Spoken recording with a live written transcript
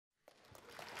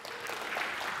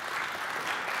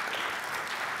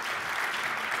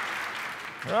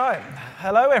Right.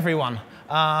 Hello, everyone.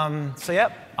 I'm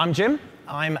Jim.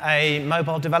 I'm a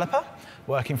mobile developer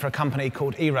working for a company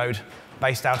called eRoad,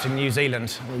 based out in New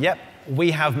Zealand. Yep,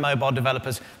 we have mobile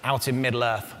developers out in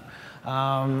Middle-earth.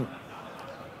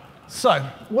 So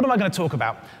what am I going to talk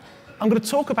about? I'm going to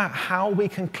talk about how we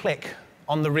can click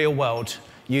on the real world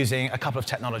using a couple of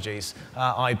technologies,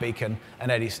 iBeacon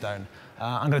and Eddystone.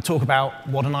 I'm going to talk about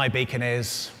what an iBeacon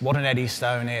is, what an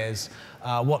Eddystone is,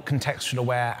 what contextual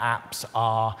aware apps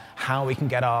are, how we can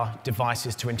get our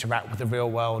devices to interact with the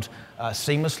real world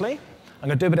seamlessly. I'm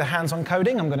going to do a bit of hands-on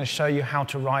coding. I'm going to show you how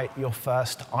to write your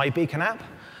first iBeacon app.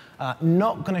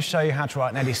 Not going to show you how to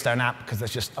write an Eddystone app, because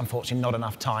there's just, unfortunately, not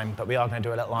enough time, but we are going to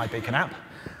do a little iBeacon app.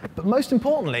 But most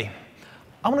importantly,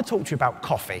 I want to talk to you about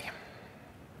coffee.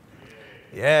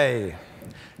 Yay.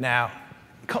 Now,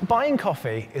 buying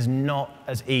coffee is not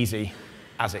as easy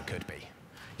as it could be.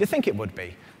 You'd think it would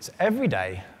be. So every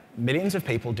day, millions of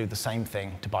people do the same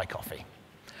thing to buy coffee.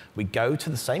 We go to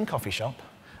the same coffee shop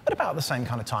at about the same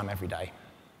kind of time every day.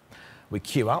 We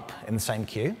queue up in the same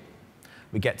queue.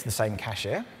 We get to the same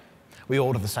cashier. We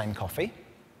order the same coffee.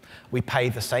 We pay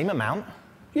the same amount,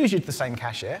 usually to the same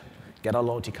cashier, get our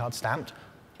loyalty card stamped,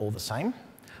 all the same.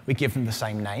 We give them the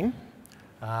same name.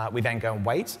 We then go and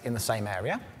wait in the same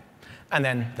area. And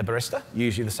then the barista,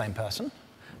 usually the same person,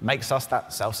 makes us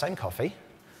that self-same coffee,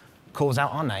 calls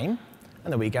out our name,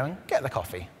 and then we go and get the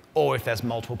coffee. Or if there's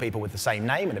multiple people with the same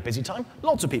name at a busy time,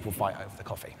 lots of people fight over the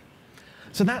coffee.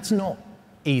 So that's not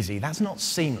easy. That's not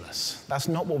seamless. That's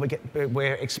not what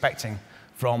we're expecting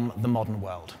from the modern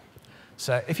world.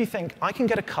 So if you think, I can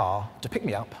get a car to pick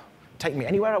me up, take me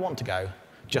anywhere I want to go,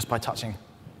 just by touching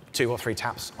 2 or 3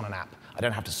 taps on an app. I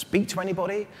don't have to speak to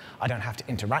anybody. I don't have to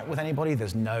interact with anybody.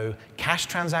 There's no cash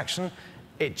transaction.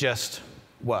 It just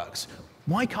works.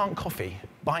 Why can't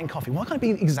buying coffee, why can't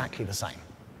it be exactly the same?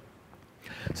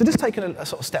 So just taking a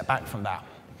sort of step back from that.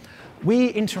 We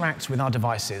interact with our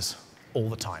devices all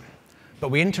the time, but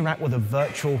we interact with a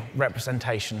virtual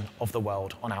representation of the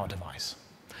world on our device.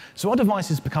 So our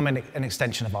devices become an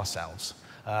extension of ourselves.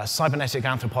 Cybernetic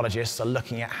anthropologists are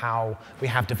looking at how we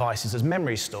have devices as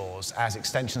memory stores, as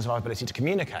extensions of our ability to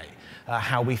communicate,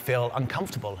 how we feel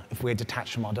uncomfortable if we're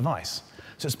detached from our device.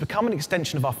 So it's become an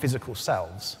extension of our physical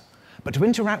selves. But to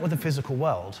interact with the physical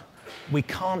world, we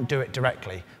can't do it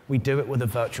directly. We do it with a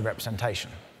virtual representation.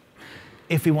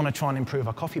 If we want to try and improve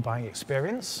our coffee buying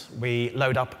experience, we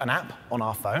load up an app on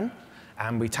our phone,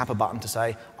 and we tap a button to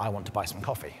say, I want to buy some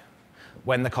coffee.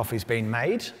 When the coffee's being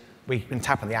made, we can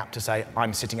tap on the app to say,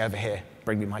 I'm sitting over here,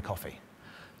 bring me my coffee.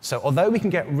 So although we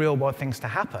can get real-world things to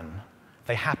happen,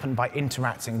 they happen by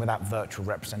interacting with that virtual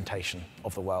representation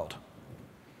of the world.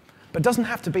 But it doesn't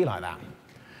have to be like that.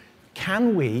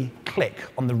 Can we click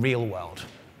on the real world?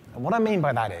 And what I mean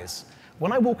by that is,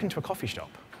 when I walk into a coffee shop,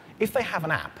 if they have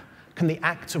an app, can the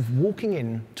act of walking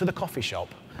in to the coffee shop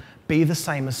be the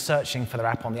same as searching for their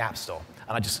app on the App Store?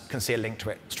 And I just can see a link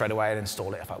to it straight away and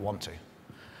install it if I want to.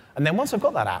 And then once I've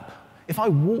got that app, if I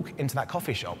walk into that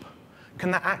coffee shop, can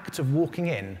that act of walking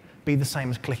in be the same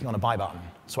as clicking on a buy button?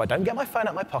 So I don't get my phone out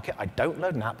of my pocket, I don't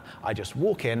load an app, I just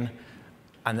walk in,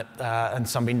 and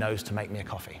somebody knows to make me a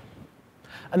coffee.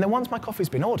 And then once my coffee's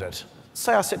been ordered,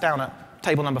 say I sit down at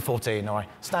table number 14, or I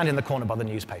stand in the corner by the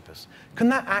newspapers, can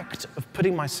that act of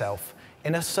putting myself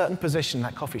in a certain position in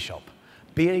that coffee shop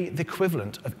be the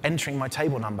equivalent of entering my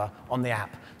table number on the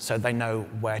app so they know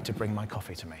where to bring my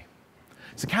coffee to me?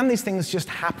 So can these things just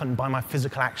happen by my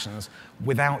physical actions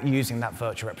without using that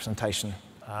virtual representation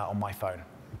on my phone?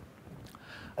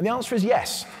 And the answer is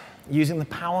yes, using the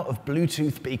power of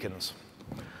Bluetooth beacons.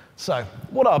 So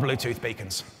what are Bluetooth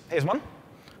beacons? Here's one.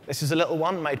 This is a little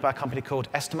one made by a company called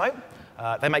Eddystone.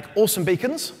 They make awesome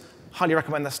beacons. Highly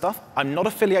recommend their stuff. I'm not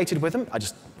affiliated with them. I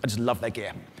just love their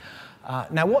gear.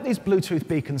 Now, what these Bluetooth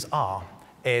beacons are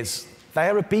is they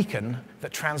are a beacon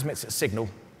that transmits its signal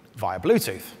via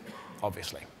Bluetooth,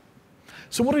 obviously.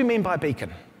 So what do we mean by a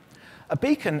beacon? A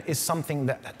beacon is something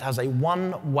that has a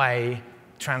one-way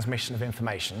transmission of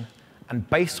information, and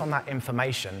based on that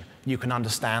information, you can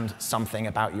understand something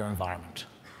about your environment.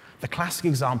 The classic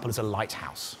example is a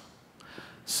lighthouse.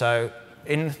 So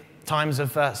in times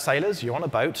of sailors, you're on a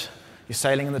boat, you're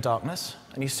sailing in the darkness,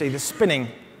 and you see this spinning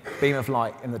beam of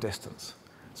light in the distance.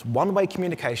 It's one-way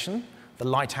communication. The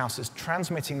lighthouse is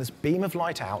transmitting this beam of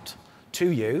light out to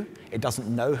you. It doesn't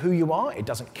know who you are. It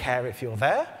doesn't care if you're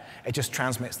there. It just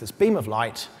transmits this beam of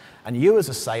light, and you as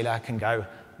a sailor can go,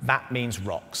 that means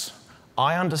rocks.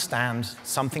 I understand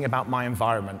something about my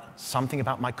environment, something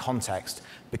about my context,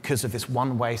 because of this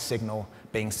one-way signal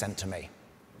being sent to me.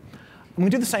 And we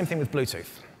do the same thing with Bluetooth.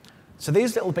 So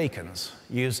these little beacons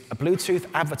use a Bluetooth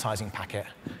advertising packet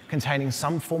containing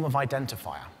some form of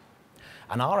identifier.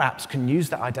 And our apps can use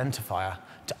that identifier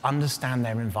to understand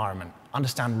their environment,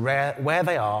 understand where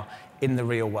they are in the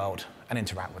real world, and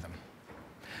interact with them.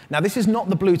 Now, this is not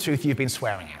the Bluetooth you've been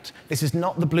swearing at. This is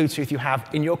not the Bluetooth you have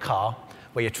in your car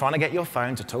where you're trying to get your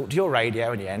phone to talk to your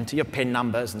radio and you enter your PIN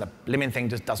numbers and the blimmin' thing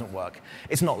just doesn't work.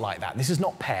 It's not like that. This is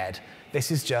not paired.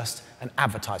 This is just an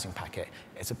advertising packet.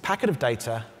 It's a packet of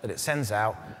data that it sends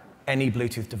out. Any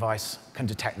Bluetooth device can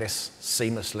detect this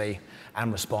seamlessly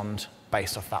and respond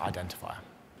based off that identifier.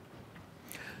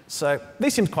 So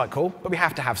this seems quite cool, but we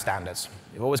have to have standards.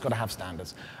 You've always got to have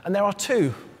standards. And there are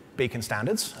two beacon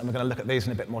standards, and we're going to look at these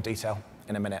in a bit more detail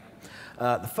in a minute.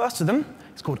 The first of them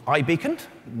is called iBeacon.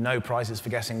 No prizes for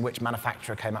guessing which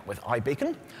manufacturer came up with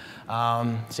iBeacon.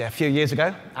 So yeah, a few years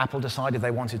ago, Apple decided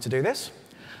they wanted to do this.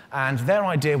 And their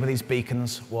idea with these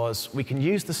beacons was we can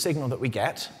use the signal that we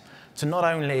get to not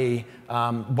only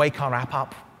wake our app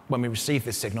up when we receive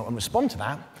this signal and respond to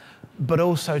that, but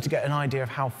also to get an idea of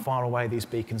how far away these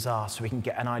beacons are so we can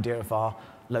get an idea of our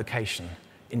location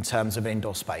in terms of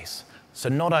indoor space. So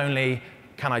not only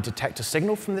can I detect a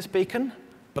signal from this beacon,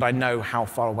 but I know how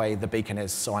far away the beacon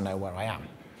is so I know where I am.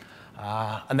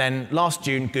 And then last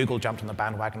June, Google jumped on the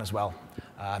bandwagon as well.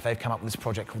 They've come up with this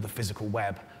project called the Physical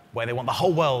Web, where they want the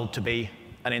whole world to be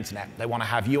an internet. They want to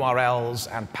have URLs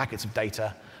and packets of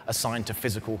data assigned to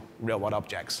physical real-world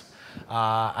objects.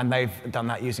 And they've done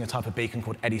that using a type of beacon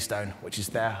called Eddystone, which is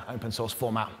their open source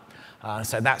format.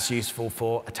 So that's useful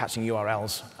for attaching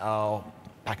URLs or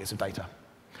packets of data.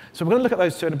 So we're going to look at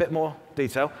those two in a bit more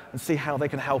detail and see how they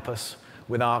can help us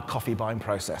with our coffee buying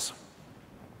process.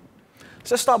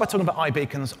 So let's start by talking about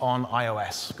iBeacons on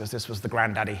iOS, because this was the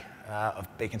granddaddy of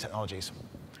beacon technologies.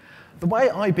 The way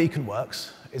iBeacon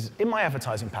works is in my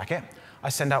advertising packet, I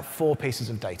send out 4 pieces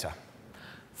of data.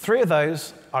 3 of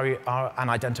those are an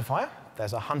identifier.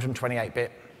 There's a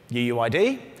 128-bit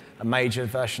UUID, a major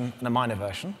version, and a minor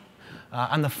version.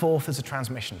 And the 4th is a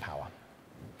transmission power.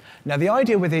 Now, the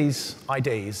idea with these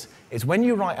IDs is when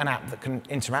you write an app that can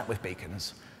interact with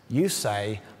beacons, you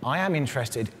say, I am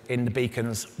interested in the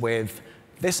beacons with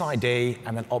this ID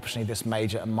and then optionally this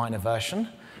major and minor version.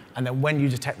 And then when you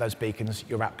detect those beacons,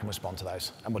 your app can respond to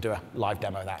those. And we'll do a live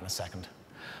demo of that in a second.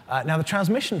 Now, the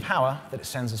transmission power that it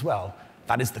sends as well,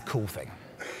 that is the cool thing.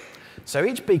 So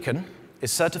each beacon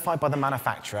is certified by the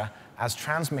manufacturer as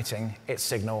transmitting its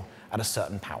signal at a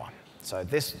certain power. So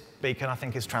this beacon, I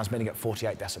think, is transmitting at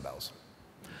 48 decibels.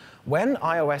 When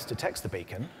iOS detects the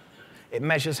beacon, it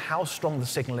measures how strong the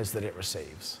signal is that it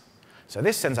receives. So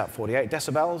this sends out 48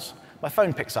 decibels. My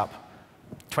phone picks up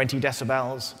 20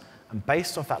 decibels. And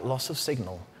based off that loss of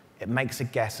signal, it makes a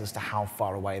guess as to how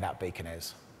far away that beacon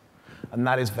is. And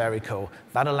that is very cool.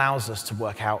 That allows us to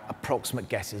work out approximate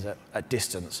guesses at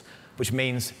distance, which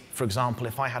means, for example,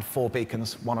 if I had 4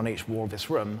 beacons, 1 on each wall of this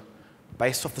room,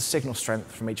 based off the signal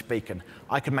strength from each beacon,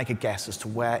 I could make a guess as to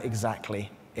where exactly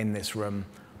in this room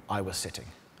I was sitting.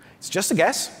 It's just a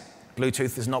guess.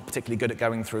 Bluetooth is not particularly good at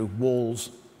going through walls,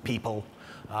 people,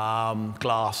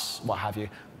 glass, what have you,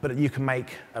 but you can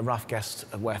make a rough guess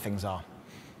of where things are.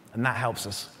 And that helps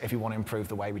us if you want to improve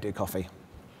the way we do coffee.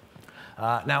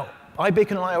 Now,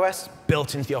 iBeacon on iOS,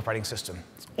 built into the operating system.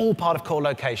 It's all part of core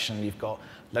location. You've got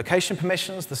location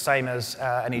permissions, the same as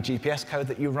any GPS code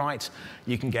that you write.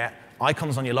 You can get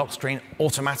icons on your lock screen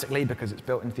automatically because it's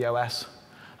built into the OS.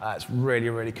 It's really,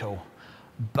 really cool.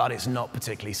 But it's not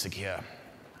particularly secure.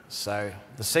 So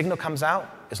the signal comes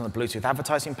out, it's on the Bluetooth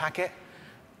advertising packet.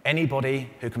 Anybody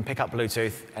who can pick up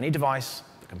Bluetooth, any device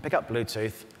that can pick up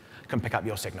Bluetooth, can pick up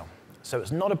your signal. So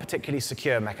it's not a particularly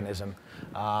secure mechanism.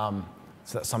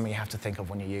 So that's something you have to think of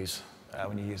when you use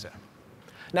it.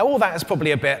 Now, all that is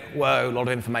probably a bit, whoa, a lot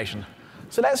of information.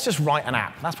 So let's just write an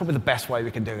app. That's probably the best way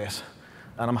we can do this.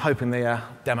 And I'm hoping the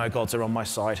demo gods are on my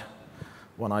side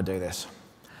when I do this.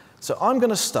 So I'm going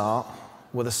to start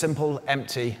with a simple,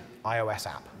 empty iOS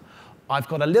app. I've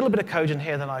got a little bit of code in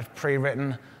here that I've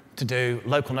pre-written to do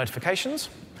local notifications.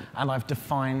 And I've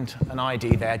defined an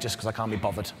ID there just because I can't be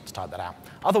bothered to type that out.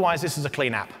 Otherwise, this is a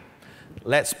clean app.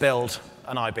 Let's build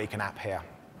an iBeacon app here.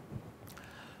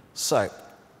 So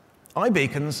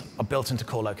iBeacons are built into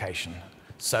core location.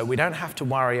 So we don't have to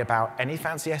worry about any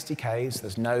fancy SDKs.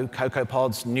 There's no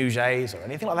CocoaPods, Nuges, or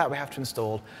anything like that we have to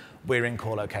install. We're in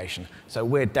core location. So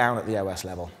we're down at the OS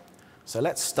level. So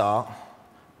let's start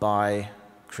by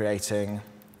creating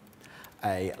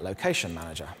a location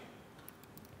manager.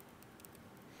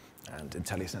 And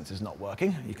IntelliSense is not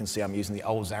working. You can see I'm using the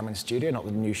old Xamarin Studio, not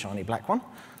the new shiny black one.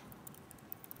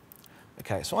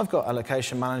 OK, so I've got a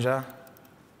location manager.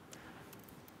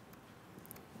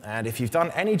 And if you've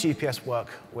done any GPS work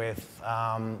with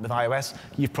iOS,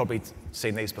 you've probably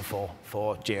seen these before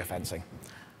for geofencing.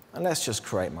 And let's just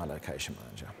create my location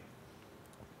manager.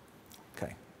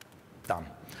 OK, done.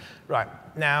 Right,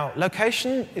 now,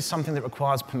 location is something that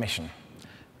requires permission.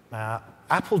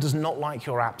 Apple does not like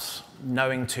your apps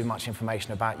knowing too much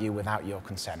information about you without your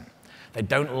consent. They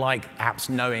don't like apps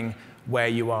knowing where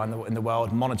you are in the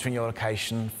world, monitoring your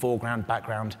location, foreground,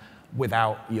 background,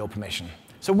 without your permission.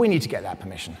 So we need to get that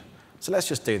permission. So let's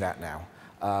just do that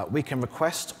now. We can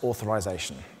request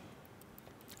authorization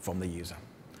from the user.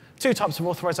 Two types of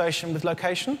authorization with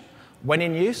location: when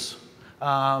in use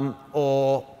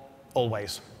or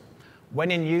always. When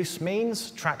in use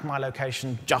means track my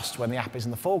location just when the app is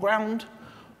in the foreground.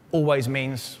 Always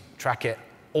means track it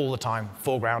all the time,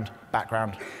 foreground,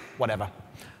 background, whatever.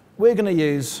 We're going to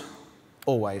use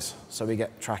always, so we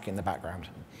get track in the background,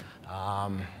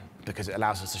 because it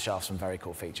allows us to show off some very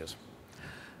cool features.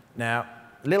 Now,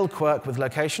 a little quirk with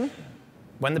location.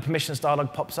 When the permissions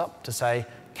dialog pops up to say,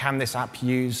 can this app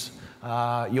use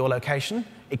your location,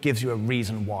 it gives you a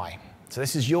reason why. So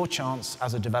this is your chance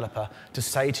as a developer to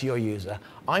say to your user,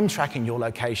 I'm tracking your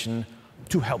location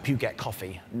to help you get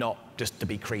coffee, not just to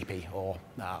be creepy or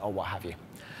what have you.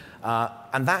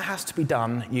 And that has to be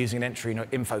done using an entry in an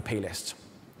info plist,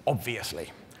 obviously.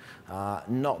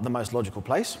 Not the most logical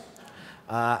place.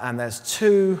 And there's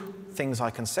two things I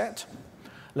can set.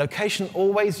 Location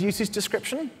always usage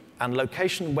description, and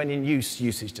location when in use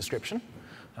usage description.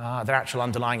 Their actual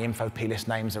underlying info plist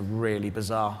names are really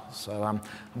bizarre, so I'm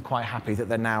quite happy that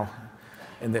they're now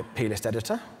in the plist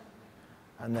editor.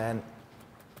 And then,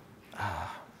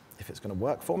 if it's going to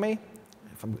work for me,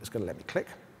 it's going to let me click.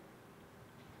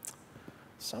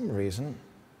 For some reason,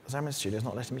 Xamarin Studio is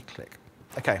not letting me click.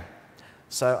 OK,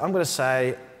 so I'm going to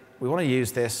say we want to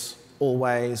use this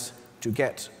always to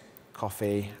get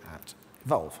coffee at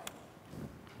Evolve.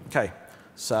 OK,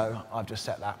 so I've just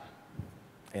set that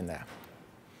in there.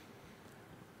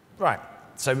 Right,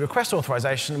 so we request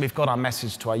authorization. We've got our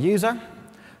message to our user.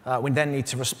 We then need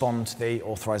to respond to the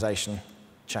authorization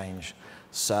change.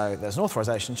 So there's an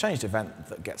authorization changed event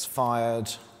that gets fired,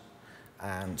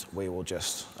 and we will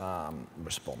just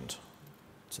respond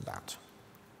to that.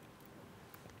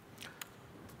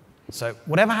 So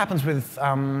whatever happens with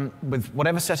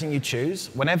whatever setting you choose,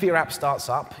 whenever your app starts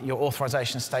up, your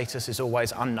authorization status is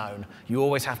always unknown. You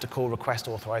always have to call request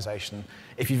authorization.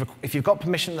 If you've got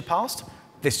permission in the past,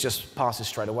 this just passes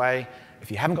straight away.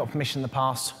 If you haven't got permission in the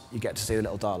past, you get to see the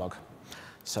little dialog.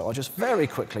 So I'll just very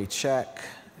quickly check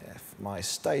if my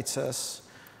status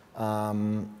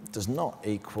does not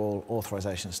equal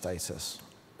authorization status.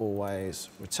 Always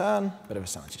return, bit of a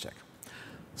sanity check.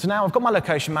 So now I've got my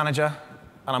location manager,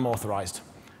 and I'm authorized.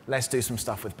 Let's do some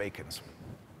stuff with beacons.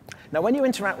 Now, when you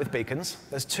interact with beacons,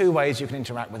 there's two ways you can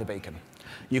interact with a beacon.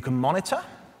 You can monitor,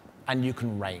 and you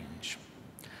can range.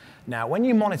 Now, when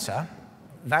you monitor,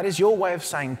 that is your way of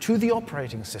saying to the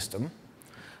operating system,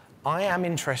 I am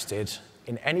interested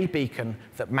in any beacon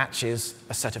that matches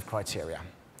a set of criteria.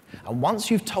 And once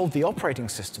you've told the operating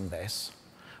system this,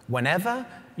 whenever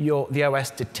the OS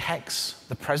detects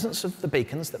the presence of the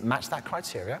beacons that match that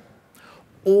criteria,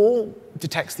 or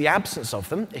detects the absence of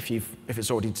them, if it's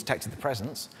already detected the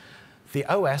presence, the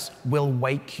OS will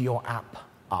wake your app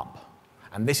up.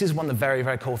 And this is one of the very,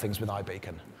 very cool things with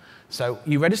iBeacon. So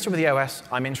you register with the OS,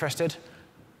 I'm interested,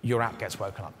 your app gets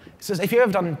woken up. So if you've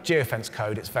ever done geofence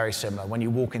code, it's very similar. When you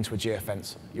walk into a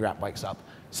geofence, your app wakes up.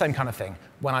 Same kind of thing.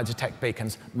 When I detect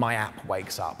beacons, my app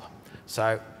wakes up.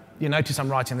 So you notice I'm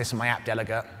writing this in my app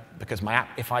delegate, because my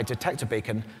app, if I detect a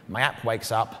beacon, my app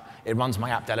wakes up, it runs my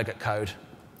app delegate code,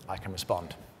 I can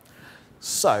respond.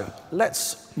 So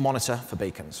let's monitor for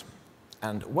beacons.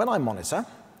 And when I monitor,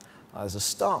 there's a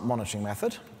start monitoring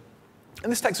method,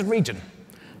 and this takes a region.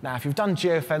 Now, if you've done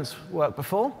geofence work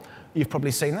before, you've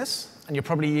probably seen this, and you're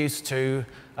probably used to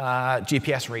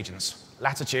GPS regions: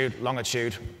 latitude,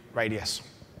 longitude, radius.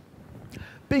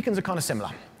 Beacons are kind of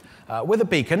similar. With a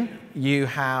beacon, you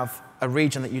have a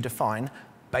region that you define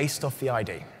based off the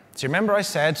ID. So remember I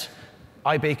said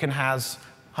iBeacon has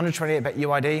 128-bit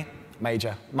UID,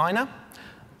 major, minor.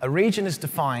 A region is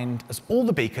defined as all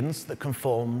the beacons that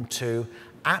conform to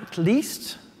at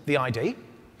least the ID, and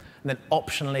then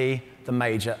optionally the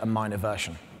major and minor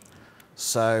version.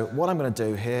 So what I'm going to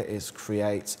do here is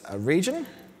create a region,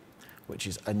 which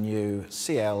is a new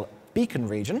CL beacon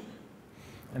region.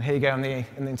 And here you go in the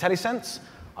IntelliSense.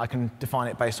 I can define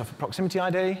it based off of proximity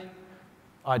ID,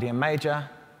 ID and major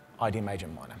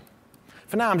and minor.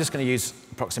 For now, I'm just going to use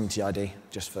proximity ID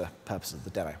just for purposes of the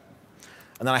demo.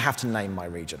 And then I have to name my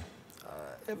region.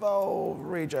 Evolve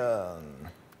region.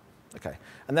 Okay.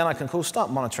 And then I can call start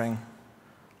monitoring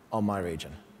on my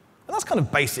region. And that's kind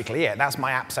of basically it. That's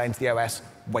my app saying to the OS,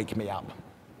 wake me up.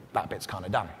 That bit's kind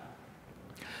of done.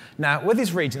 Now, with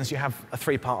these regions, you have a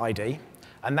 3-part ID,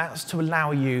 and that's to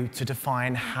allow you to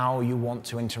define how you want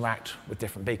to interact with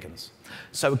different beacons.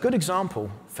 So a good example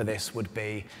for this would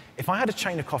be, if I had a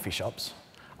chain of coffee shops,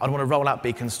 I'd want to roll out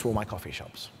beacons to all my coffee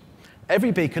shops.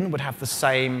 Every beacon would have the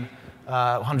same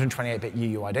 128-bit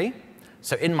UUID.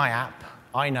 So in my app,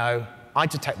 I know I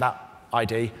detect that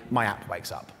ID, my app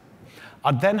wakes up.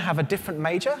 I'd then have a different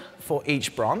major for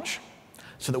each branch,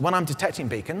 so that when I'm detecting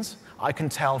beacons, I can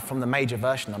tell from the major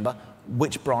version number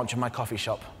which branch of my coffee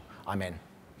shop I'm in.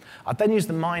 I'd then use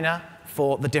the minor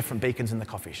for the different beacons in the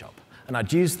coffee shop. And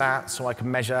I'd use that so I can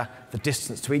measure the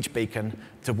distance to each beacon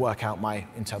to work out my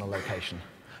internal location.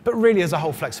 But really, there's a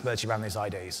whole flexibility around these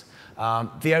IDs.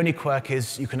 The only quirk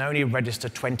is you can only register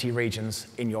 20 regions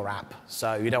in your app.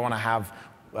 So you don't want to have,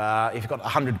 if you've got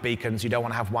 100 beacons, you don't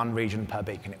want to have one region per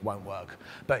beacon. It won't work.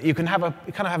 But you can have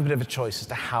you kind of have a bit of a choice as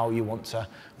to how you want to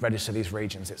register these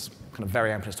regions. It's kind of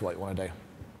very open as to what you want to do.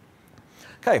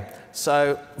 OK,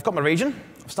 so I've got my region.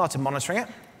 I've started monitoring it.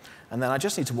 And then I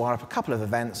just need to wire up a couple of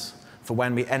events for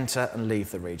when we enter and leave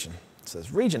the region. So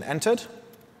there's region entered.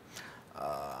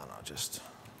 And I'll just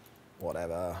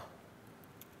whatever.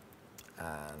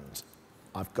 And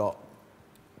I've got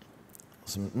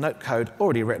some note code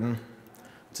already written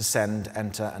to send,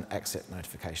 enter, and exit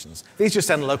notifications. These just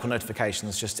send local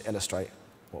notifications just to illustrate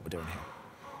what we're doing here.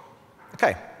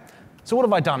 OK, so what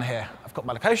have I done here? I've got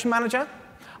my location manager.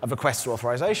 I've requested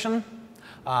authorization.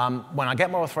 When I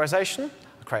get my authorization,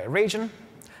 I create a region.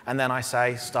 And then I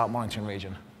say, start monitoring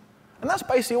region. And that's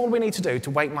basically all we need to do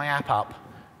to wake my app up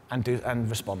and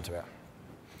respond to it.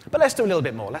 But let's do a little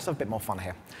bit more. Let's have a bit more fun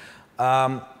here.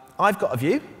 I've got a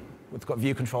view. We've got a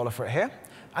view controller for it here.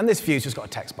 And this view's just got a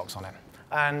text box on it.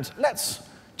 And let's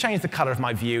change the color of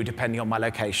my view depending on my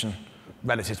location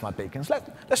relative to my beacons.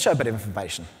 Let's show a bit of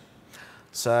information.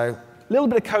 So a little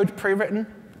bit of code pre-written.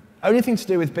 Only thing to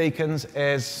do with beacons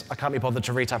is I can't be bothered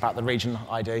to retype out the region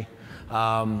ID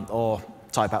or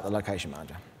type out the location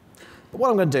manager. But what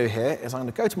I'm going to do here is I'm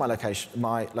going to go to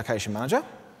my location manager,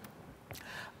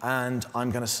 and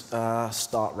I'm going to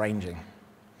start ranging.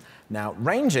 Now,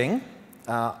 ranging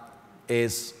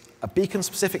is a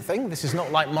beacon-specific thing. This is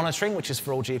not like monitoring, which is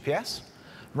for all GPS.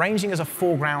 Ranging is a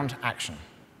foreground action.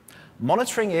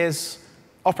 Monitoring is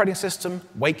operating system,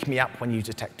 wake me up when you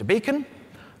detect a beacon.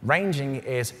 Ranging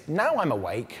is, now I'm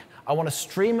awake, I want a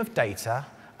stream of data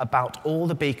about all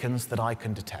the beacons that I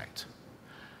can detect.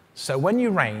 So when you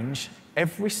range,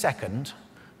 every second,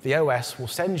 the OS will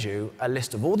send you a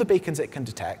list of all the beacons it can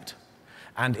detect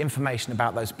and information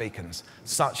about those beacons,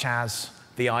 such as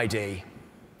the ID.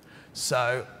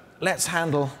 So let's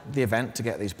handle the event to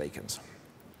get these beacons.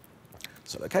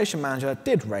 So location manager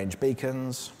did range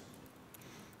beacons.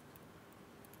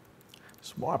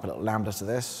 Just wire up a little lambda to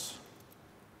this.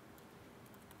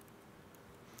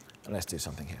 And let's do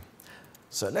something here.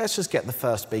 So let's just get the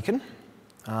first beacon.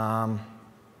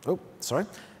 Oh, sorry.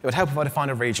 It would help if I define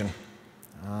a region.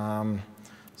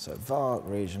 So var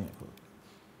region,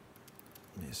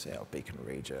 let me see our beacon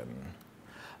region.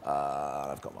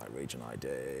 I've got my region ID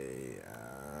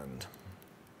and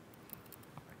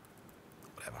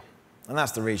whatever. And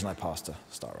that's the region I passed to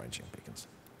start ranging beacons.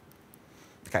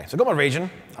 OK, so I've got my region.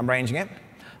 I'm ranging it.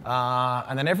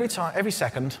 And then every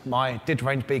second, my did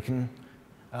range beacons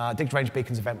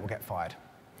event will get fired.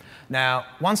 Now,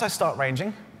 once I start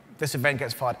ranging, this event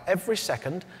gets fired every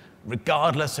second,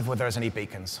 regardless of whether there's any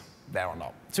beacons there or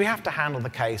not. So we have to handle the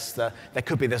case that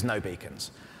there's no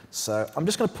beacons. So I'm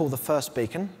just going to pull the first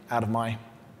beacon out of my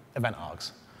event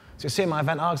args. So you see in my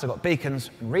event args, I've got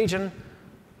beacons and region.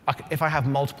 If I have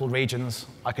multiple regions,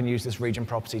 I can use this region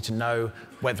property to know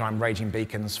whether I'm ranging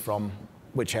beacons from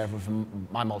whichever of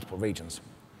my multiple regions.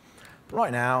 But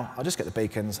right now, I'll just get the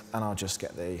beacons, and I'll just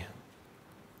get the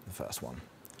first one.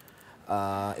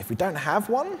 If we don't have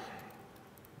one,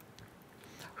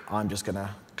 I'm just going to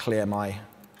clear my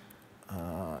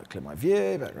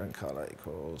view. Background color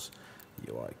equals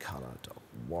UI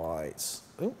color.whites.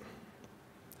 Ooh,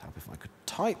 help if I could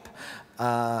type.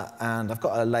 And I've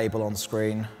got a label on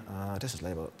screen. This is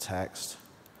label.text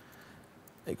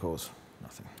equals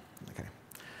nothing. OK.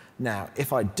 Now,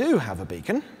 if I do have a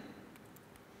beacon,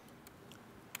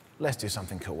 let's do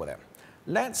something cool with it.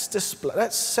 Let's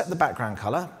set the background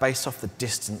color based off the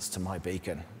distance to my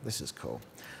beacon. This is cool.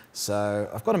 So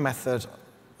I've got a method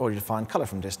already defined, color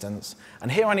from distance.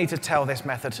 And here I need to tell this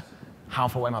method how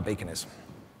far away my beacon is.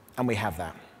 And we have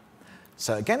that.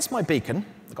 So against my beacon,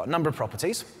 I've got a number of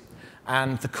properties.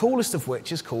 And the coolest of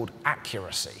which is called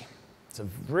accuracy. It's a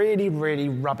really, really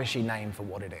rubbishy name for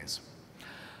what it is.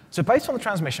 So based on the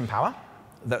transmission power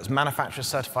that was manufacturer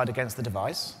certified against the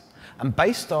device, and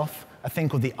based off a thing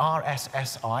called the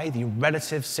RSSI, the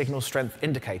Relative Signal Strength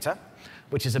Indicator,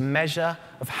 which is a measure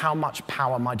of how much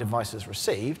power my device has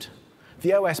received,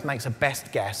 the OS makes a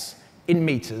best guess in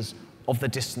meters of the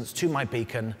distance to my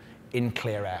beacon in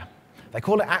clear air. They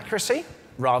call it accuracy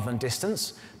rather than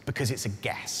distance because it's a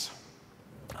guess.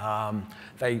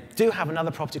 They do have another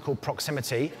property called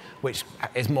proximity, which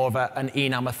is more of an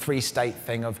enum, a three-state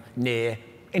thing of near,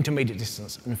 intermediate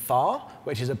distance, and far,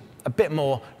 which is a bit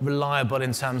more reliable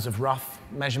in terms of rough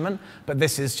measurement. But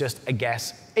this is just a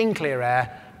guess in clear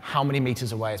air, how many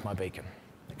meters away is my beacon?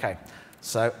 OK,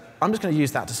 so I'm just going to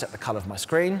use that to set the color of my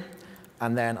screen.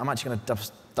 And then I'm actually going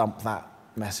to dump that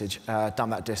message, dump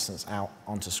that distance out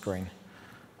onto screen,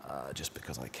 just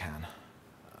because I can.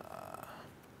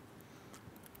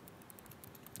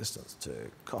 Distance to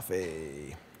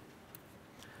coffee,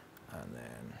 and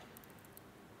then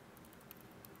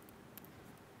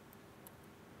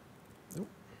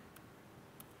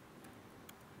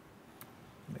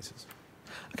meters.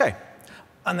 OK,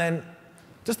 and then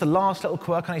just the last little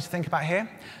quirk I need to think about here.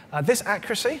 This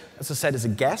accuracy, as I said, is a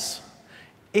guess.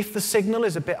 If the signal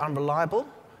is a bit unreliable,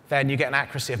 then you get an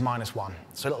accuracy of -1.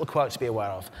 So a little quirk to be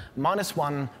aware of.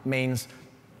 -1 means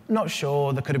not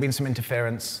sure, there could have been some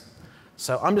interference.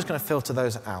 So I'm just going to filter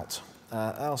those out.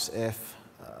 Else if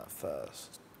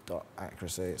first dot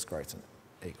accuracy is greater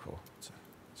than equal to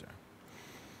 0.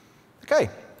 OK,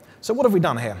 so what have we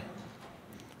done here?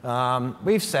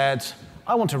 We've said,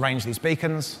 I want to range these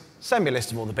beacons, send me a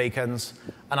list of all the beacons,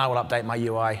 and I will update my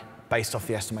UI based off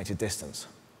the estimated distance.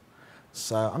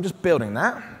 So I'm just building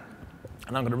that,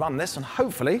 and I'm going to run this, and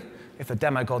hopefully, if the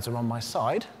demo gods are on my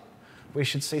side, we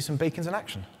should see some beacons in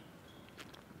action.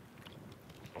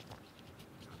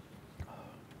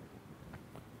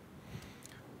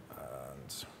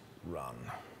 And run.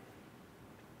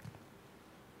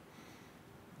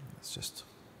 Let's just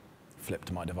flip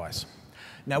to my device.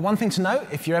 Now, one thing to note,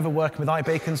 if you're ever working with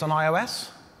iBeacons on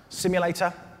iOS,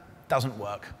 simulator doesn't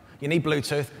work. You need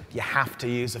Bluetooth. You have to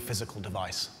use a physical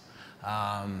device.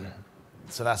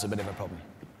 So that's a bit of a problem.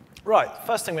 Right,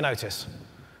 first thing we notice.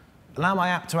 Allow my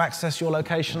app to access your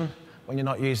location when you're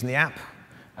not using the app.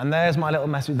 And there's my little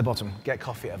message at the bottom, get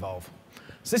coffee at Evolve.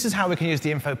 So this is how we can use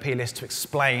the info plist to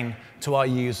explain to our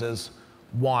users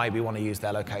why we want to use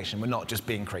their location. We're not just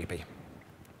being creepy.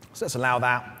 So let's allow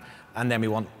that. And then we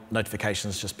want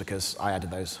notifications just because I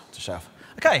added those to show off.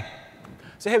 OK,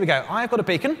 so here we go. I've got a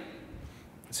beacon.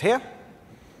 It's here.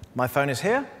 My phone is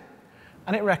here.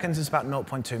 And it reckons it's about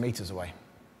 0.2 meters away.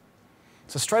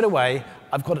 So straight away,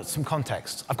 I've got some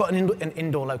context. I've got an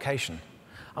indoor location.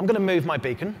 I'm going to move my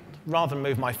beacon rather than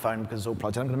move my phone because it's all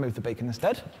plugged in. I'm going to move the beacon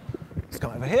instead. Let's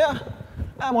come over here.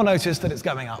 And we'll notice that it's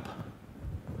going up. A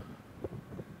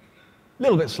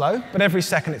little bit slow, but every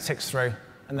second it ticks through.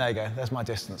 And there you go. There's my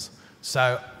distance.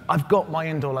 So I've got my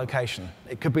indoor location.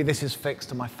 It could be this is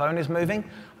fixed and my phone is moving.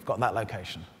 I've got that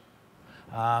location.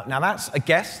 Now, that's a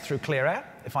guess through clear air.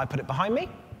 If I put it behind me,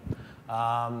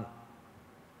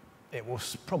 it will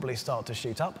probably start to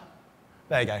shoot up.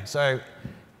 There you go. So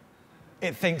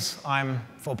it thinks I'm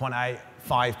 4.8,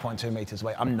 5.2 meters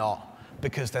away. I'm not,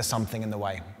 because there's something in the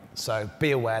way. So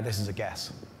be aware, this is a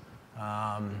guess.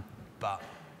 But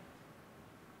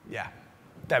yeah,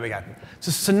 there we go.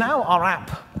 So now our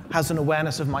app has an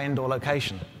awareness of my indoor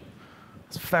location.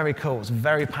 It's very cool. It's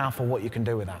very powerful what you can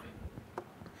do with that.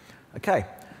 OK,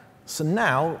 so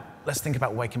now let's think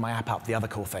about waking my app up, the other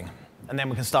cool thing. And then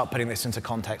we can start putting this into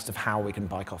context of how we can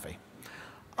buy coffee.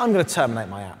 I'm going to terminate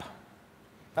my app.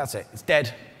 That's it. It's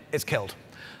dead. It's killed.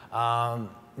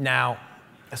 Now,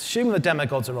 assuming the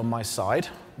demigods are on my side,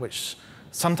 which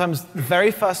sometimes the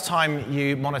very first time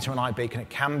you monitor an iBeacon, it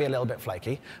can be a little bit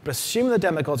flaky. But assuming the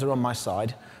demigods are on my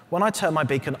side, when I turn my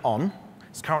beacon on,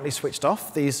 it's currently switched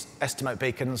off. These estimate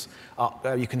beacons,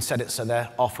 you can set it so they're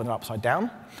off when they're upside down.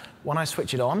 When I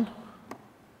switch it on,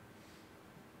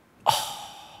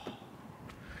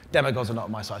 demigods are not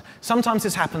on my side. Sometimes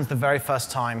this happens the very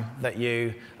first time that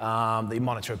you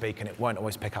monitor a beacon. It won't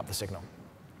always pick up the signal.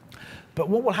 But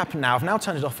what will happen now, I've now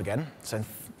turned it off again. So in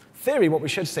theory, what we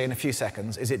should see in a few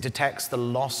seconds is it detects the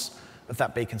loss of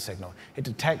that beacon signal. It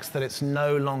detects that it's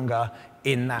no longer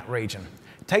in that region.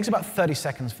 It takes about 30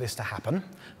 seconds for this to happen,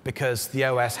 because the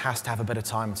OS has to have a bit of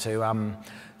time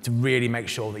to really make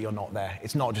sure that you're not there.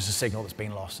 It's not just a signal that's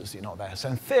been lost, it's that you're not there. So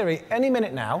in theory, any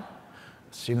minute now,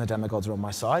 assume the demigods are on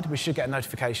my side, we should get a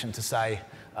notification to say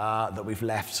that we've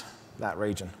left that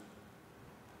region.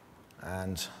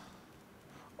 And,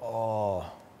 oh,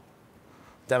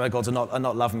 demigods are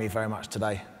not loving me very much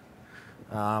today.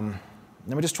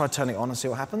 Let me just try turning it on and see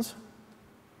what happens.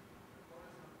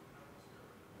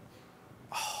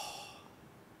 Oh.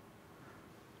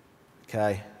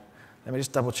 OK, let me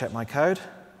just double check my code.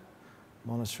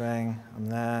 Monitoring, I'm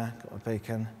there, got my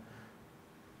beacon.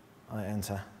 I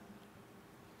enter.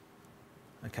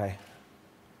 OK.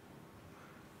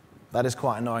 That is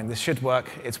quite annoying. This should work.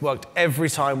 It's worked every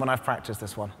time when I've practiced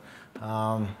this one.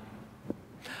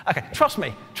 OK, trust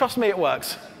me. Trust me, it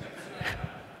works.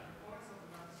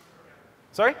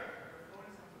 Sorry?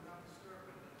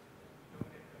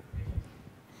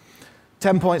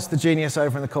 10 points to the genius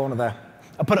over in the corner there.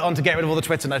 I put it on to get rid of all the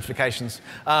Twitter notifications.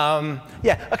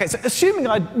 Yeah, OK, so assuming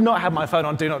I'd not had my phone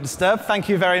on Do Not Disturb, thank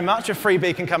you very much, a free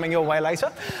beacon coming your way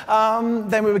later,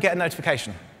 then we would get a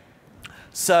notification.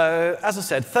 So as I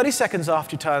said, 30 seconds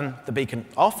after you turn the beacon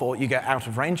off or you get out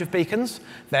of range of beacons,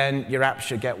 then your app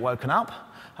should get woken up.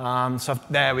 So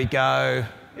there we go.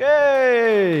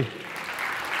 Yay!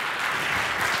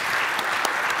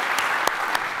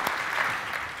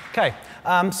 OK,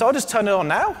 so I'll just turn it on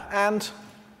now, and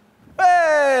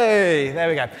hey, there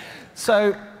we go.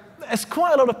 So there's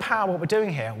quite a lot of power what we're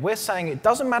doing here. We're saying it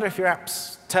doesn't matter if your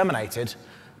app's terminated,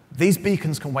 these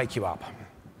beacons can wake you up.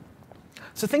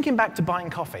 So thinking back to buying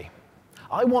coffee,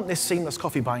 I want this seamless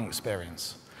coffee buying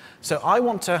experience. So I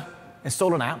want to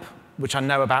install an app, which I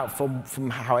know about from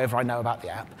however I know about the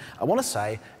app. I want to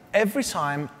say, every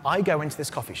time I go into this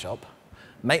coffee shop,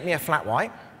 make me a flat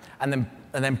white, and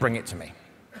then bring it to me.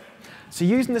 So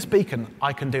using this beacon,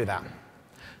 I can do that.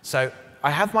 So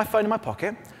I have my phone in my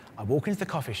pocket. I walk into the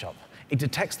coffee shop. It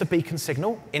detects the beacon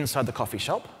signal inside the coffee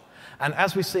shop. And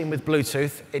as we've seen with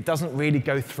Bluetooth, it doesn't really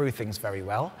go through things very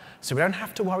well. So we don't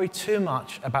have to worry too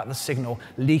much about the signal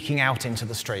leaking out into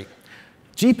the street.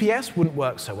 GPS wouldn't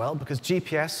work so well, because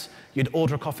GPS, you'd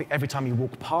order a coffee every time you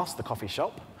walk past the coffee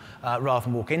shop, rather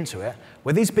than walk into it.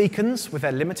 With these beacons, with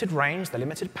their limited range, their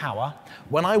limited power,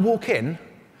 when I walk in,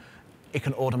 it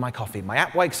can order my coffee. My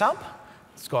app wakes up.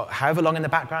 It's got however long in the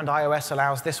background iOS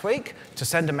allows this week to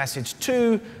send a message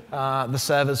to the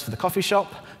servers for the coffee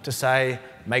shop to say,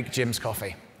 make Jim's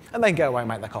coffee. And they can go away and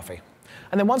make their coffee.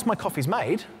 And then once my coffee's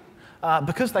made,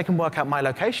 because they can work out my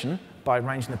location by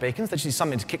arranging the beacons, they just need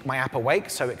something to kick my app awake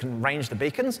so it can range the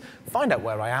beacons, find out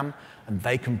where I am, and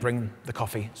they can bring the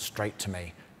coffee straight to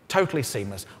me. Totally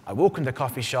seamless. I walk into a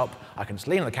coffee shop, I can just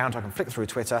lean on the counter, I can flick through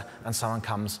Twitter, and someone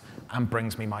comes and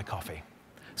brings me my coffee.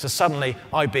 So suddenly,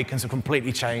 iBeacons have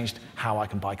completely changed how I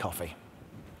can buy coffee.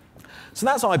 So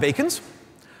that's iBeacons.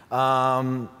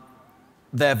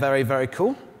 They're very, very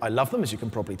cool. I love them, as you can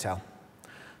probably tell.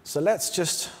 So let's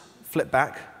just flip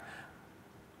back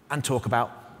and talk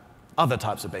about other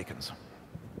types of beacons.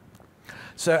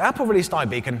 So Apple released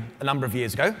iBeacon a number of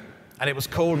years ago, and it was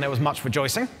cool, and there was much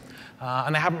rejoicing.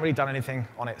 And they haven't really done anything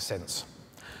on it since.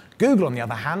 Google, on the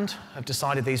other hand, have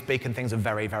decided these beacon things are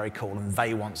very, very cool, and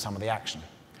they want some of the action.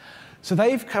 So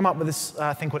they've come up with this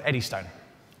thing called Eddystone,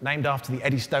 named after the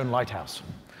Eddystone lighthouse,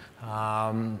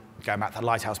 going back to the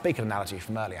lighthouse beacon analogy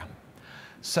from earlier.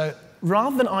 So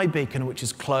rather than iBeacon, which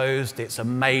is closed, it's a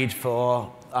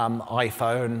made-for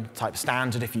iPhone type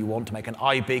standard. If you want to make an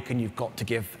iBeacon, you've got to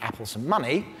give Apple some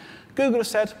money. Google has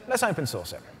said, let's open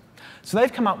source it. So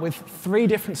they've come up with 3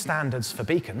 different standards for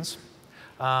beacons,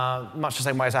 much the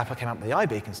same way as Apple came up with the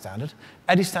iBeacon standard.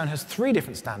 Eddystone has 3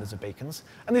 different standards of beacons,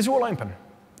 and these are all open.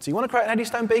 So you want to create an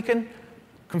Eddystone beacon,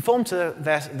 conform to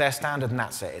their standard, and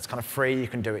that's it. It's kind of free. You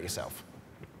can do it yourself.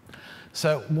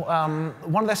 So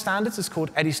one of their standards is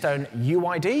called Eddystone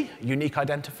UID, Unique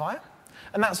Identifier.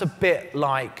 And that's a bit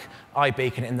like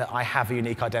iBeacon in that I have a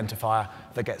unique identifier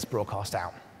that gets broadcast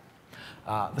out.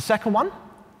 The second one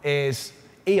is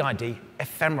EID,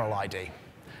 Ephemeral ID.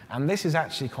 And this is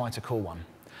actually quite a cool one.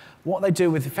 What they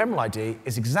do with Ephemeral ID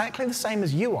is exactly the same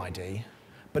as UID,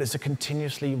 but it's a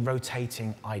continuously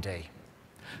rotating ID.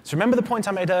 So remember the point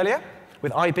I made earlier?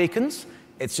 With iBeacons,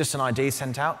 it's just an ID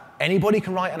sent out. Anybody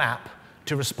can write an app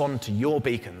to respond to your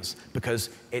beacons because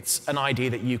it's an ID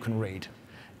that you can read.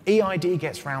 EID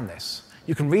gets around this.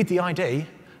 You can read the ID,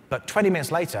 but 20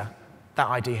 minutes later, that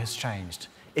ID has changed.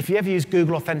 If you ever use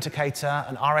Google Authenticator,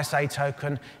 an RSA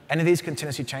token, any of these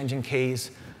continuously changing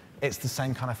keys, it's the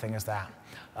same kind of thing as that.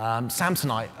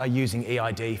 Samsonite are using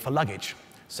EID for luggage.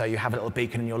 So you have a little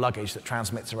beacon in your luggage that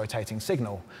transmits a rotating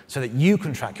signal so that you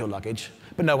can track your luggage,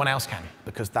 but no one else can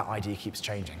because that ID keeps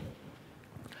changing.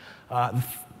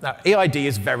 Now, EID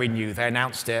is very new. They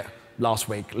announced it last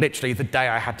week. Literally, the day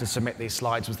I had to submit these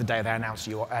slides was the day they announced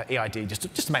EID,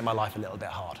 just to make my life a little bit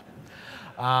hard.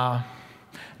 Now,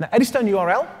 Eddystone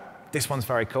URL, this one's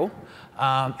very cool.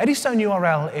 Eddystone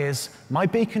URL is my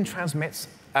beacon transmits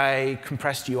a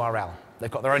compressed URL.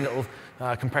 They've got their own little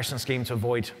compression scheme to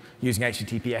avoid using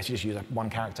HTTPS. You just use one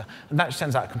character. And that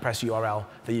sends out a compressed URL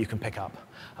that you can pick up.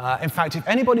 In fact, if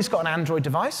anybody's got an Android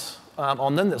device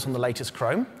on them that's on the latest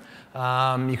Chrome,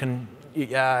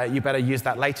 you better use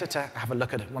that later to have a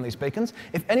look at one of these beacons.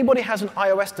 If anybody has an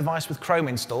iOS device with Chrome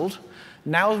installed,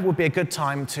 now would be a good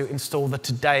time to install the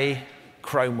Today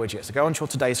Chrome widget. So go onto your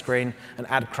Today screen and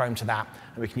add Chrome to that,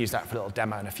 and we can use that for a little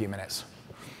demo in a few minutes.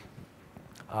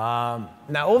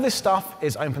 Now, all this stuff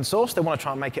is open source. They want to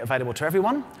try and make it available to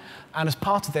everyone. And as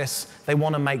part of this, they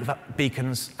want to make the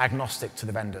beacons agnostic to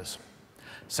the vendors.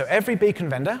 So every beacon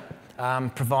vendor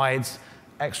provides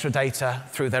extra data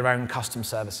through their own custom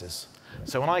services.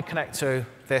 So when I connect to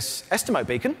this Estimote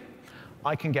beacon,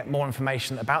 I can get more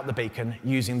information about the beacon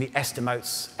using the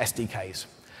Estimote's SDKs.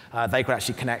 They could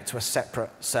actually connect to a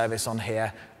separate service on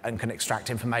here and can extract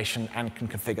information and can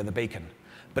configure the beacon.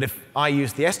 But if I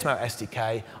use the Estimote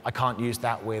SDK, I can't use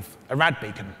that with a RAD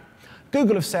beacon.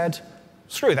 Google have said,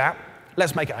 screw that,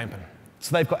 let's make it open.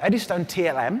 So they've got Eddystone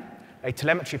TLM, a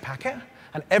telemetry packet,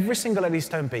 and every single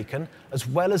Eddystone beacon, as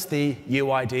well as the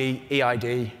UID,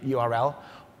 EID, URL,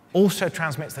 also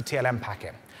transmits the TLM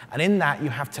packet. And in that, you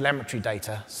have telemetry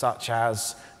data, such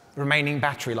as remaining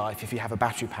battery life if you have a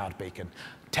battery-powered beacon,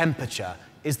 temperature,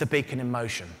 is the beacon in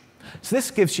motion. So this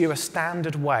gives you a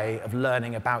standard way of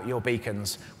learning about your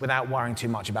beacons without worrying too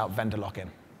much about vendor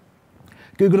lock-in.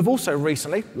 Google have also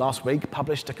recently, last week,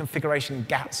 published a configuration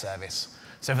GATT service.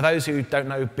 So for those who don't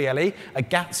know BLE, a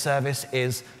GATT service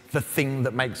is the thing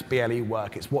that makes BLE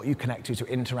work. It's what you connect to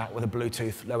interact with a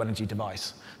Bluetooth low-energy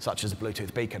device, such as a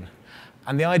Bluetooth beacon.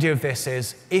 And the idea of this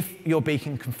is, if your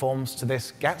beacon conforms to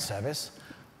this GATT service,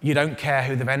 you don't care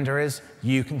who the vendor is,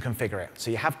 you can configure it.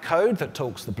 So you have code that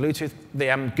talks the Bluetooth,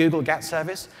 the Google GATT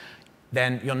service,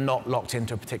 then you're not locked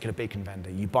into a particular beacon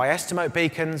vendor. You buy Estimote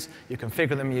beacons, you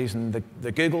configure them using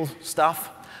the Google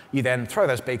stuff, you then throw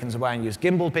those beacons away and use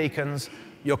gimbal beacons,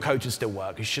 your code should still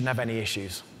work. You shouldn't have any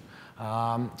issues.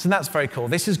 So that's very cool.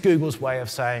 This is Google's way of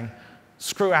saying,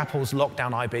 screw Apple's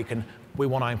lockdown iBeacon, we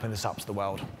want to open this up to the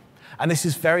world. And this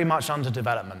is very much under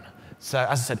development. So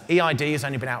as I said, EID has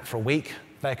only been out for a week.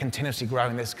 They're continuously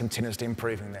growing this, continuously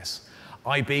improving this.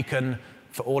 iBeacon,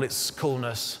 for all its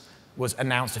coolness, was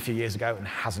announced a few years ago and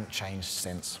hasn't changed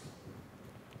since.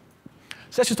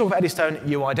 So let's just talk about Eddystone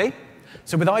UID.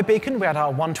 So with iBeacon, we had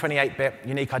our 128-bit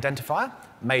unique identifier,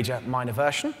 major, minor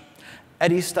version.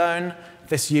 Eddystone,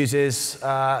 this uses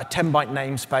a 10-byte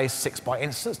namespace, 6-byte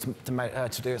instance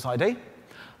to do its ID.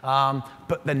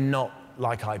 But they're not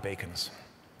like iBeacons.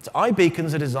 So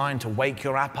iBeacons are designed to wake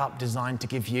your app up, designed to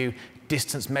give you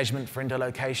distance measurement for indoor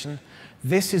location.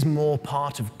 This is more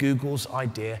part of Google's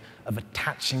idea of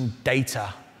attaching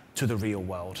data to the real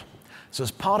world. So as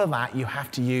part of that, you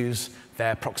have to use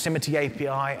their proximity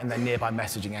API and their nearby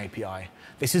messaging API.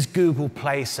 This is Google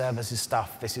Play Services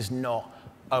stuff. This is not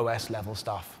OS-level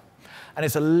stuff. And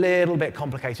it's a little bit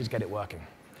complicated to get it working.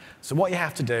 So what you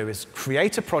have to do is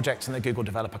create a project in the Google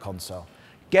Developer Console.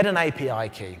 Get an API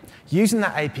key. Using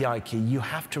that API key, you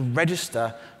have to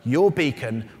register your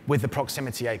beacon with the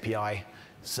proximity API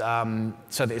so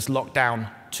that it's locked down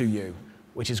to you,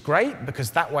 which is great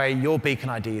because that way your beacon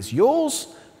ID is yours,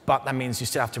 but that means you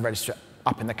still have to register it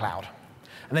up in the cloud.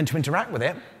 And then to interact with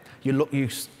it, you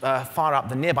fire up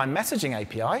the nearby messaging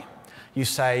API. You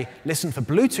say, listen for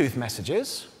Bluetooth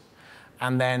messages.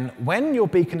 And then when your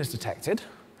beacon is detected,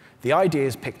 the ID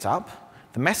is picked up,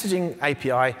 the messaging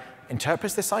API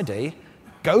interprets this ID,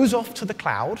 goes off to the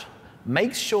cloud,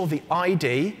 makes sure the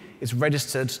ID is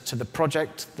registered to the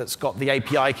project that's got the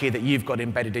API key that you've got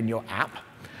embedded in your app,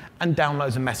 and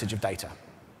downloads a message of data.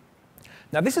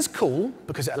 Now, this is cool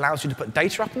because it allows you to put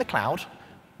data up in the cloud,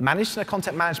 managed in a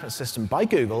content management system by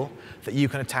Google that you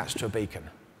can attach to a beacon.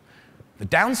 The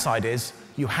downside is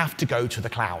you have to go to the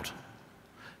cloud.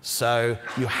 So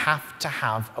you have to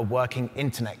have a working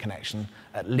internet connection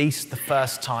at least the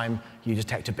first time you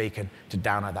detect a beacon to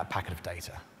download that packet of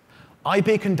data.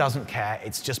 iBeacon doesn't care.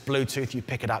 It's just Bluetooth. You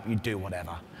pick it up. You do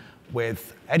whatever.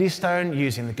 With Eddystone,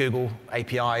 using the Google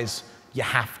APIs, you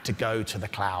have to go to the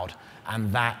cloud.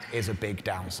 And that is a big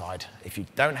downside. If you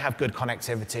don't have good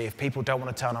connectivity, if people don't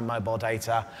want to turn on mobile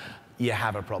data, you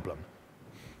have a problem.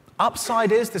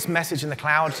 Upside is this message in the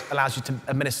cloud allows you to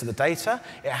administer the data.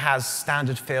 It has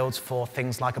standard fields for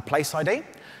things like a place ID.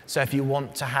 So if you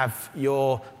want to have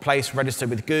your place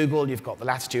registered with Google, you've got the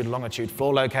latitude, longitude,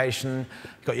 floor location,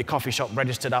 you've got your coffee shop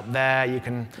registered up there, you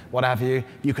can, what have you,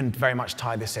 you can very much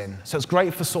tie this in. So it's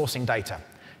great for sourcing data.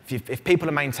 If people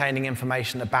are maintaining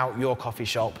information about your coffee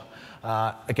shop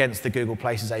against the Google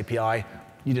Places API,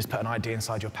 you just put an ID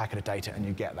inside your packet of data and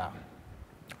you get that.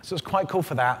 So it's quite cool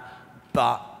for that.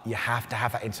 but you have to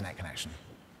have that internet connection.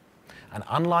 And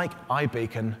unlike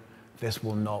iBeacon, this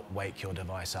will not wake your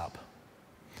device up.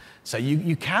 So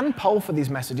you can poll for these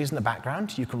messages in the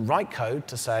background. You can write code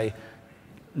to say,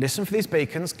 listen for these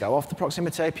beacons, go off the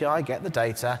proximity API, get the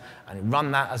data, and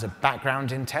run that as a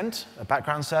background intent, a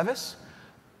background service.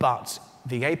 But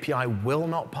the API will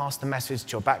not pass the message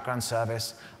to your background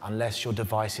service unless your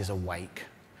device is awake.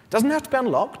 It doesn't have to be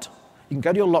unlocked. You can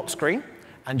go to your lock screen,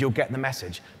 and you'll get the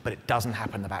message, but it doesn't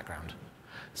happen in the background.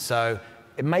 So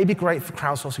it may be great for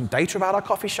crowdsourcing data about our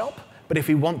coffee shop, but if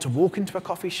we want to walk into a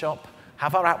coffee shop,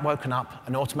 have our app woken up,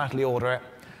 and automatically order it,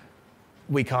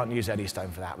 we can't use Eddystone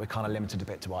for that. We're kind of limited a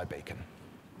bit to iBeacon.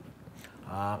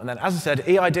 And then, as I said,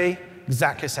 EID,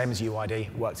 exactly the same as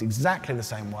UID, works exactly the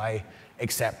same way,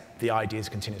 except the ID is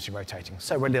continuously rotating.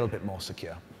 So we're a little bit more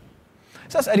secure.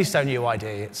 So that's Eddystone UID.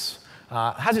 It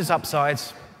has its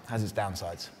upsides, has its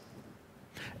downsides.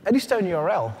 Eddystone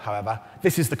URL, however,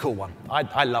 this is the cool one.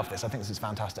 I love this. I think this is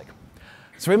fantastic.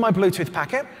 So in my Bluetooth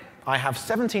packet, I have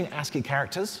 17 ASCII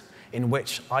characters in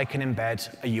which I can embed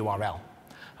a URL.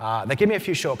 They give me a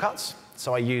few shortcuts.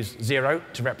 So I use 0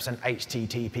 to represent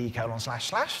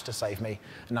http:// to save me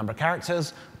a number of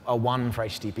characters, a 1 for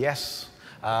HTTPS.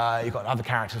 You've got other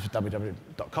characters for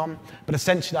www.com. But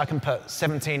essentially, I can put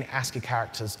 17 ASCII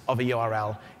characters of a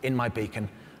URL in my beacon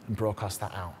and broadcast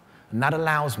that out. And that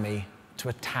allows me to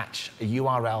attach a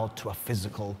URL to a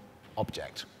physical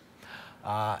object.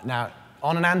 Now,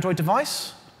 on an Android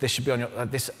device, this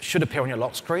should appear on your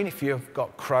lock screen. If you've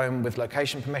got Chrome with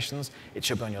location permissions, it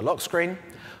should be on your lock screen.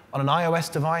 On an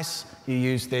iOS device, you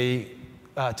use the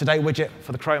Today widget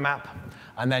for the Chrome app,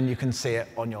 and then you can see it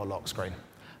on your lock screen.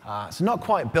 So not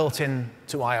quite built in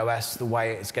to iOS the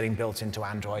way it's getting built into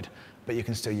Android, but you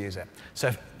can still use it.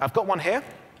 So I've got one here.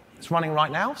 It's running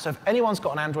right now. So if anyone's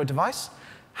got an Android device,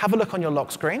 have a look on your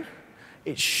lock screen.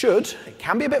 It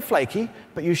can be a bit flaky,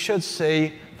 but you should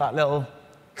see that little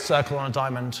circle on a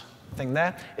diamond thing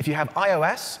there. If you have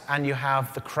iOS and you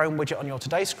have the Chrome widget on your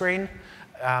Today screen,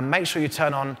 make sure you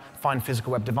turn on Find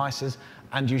Physical Web Devices,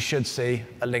 and you should see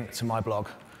a link to my blog.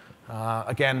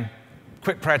 Again,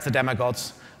 quick prayer to the demo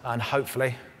gods, and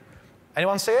hopefully,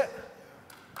 anyone see it?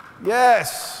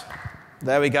 Yes,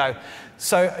 there we go.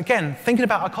 So again, thinking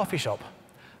about our coffee shop.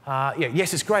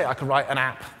 Yes, it's great. I could write an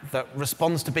app that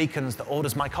responds to beacons, that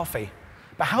orders my coffee.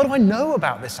 But how do I know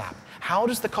about this app? How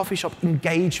does the coffee shop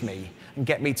engage me and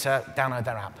get me to download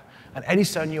their app? And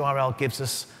Eddystone URL gives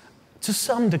us, to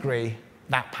some degree,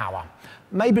 that power.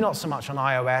 Maybe not so much on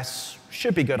iOS,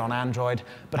 should be good on Android,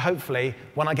 but hopefully,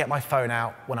 when I get my phone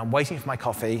out, when I'm waiting for my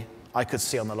coffee, I could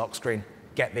see on the lock screen,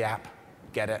 get the app,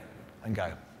 get it, and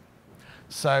go.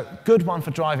 So good one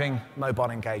for driving mobile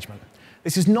engagement.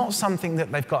 This is not something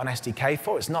that they've got an SDK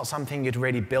for. It's not something you'd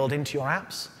really build into your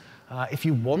apps. If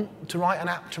you want to write an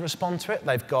app to respond to it,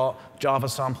 they've got Java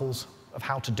samples of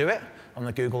how to do it on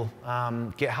the Google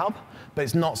GitHub, but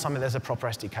it's not something there's a proper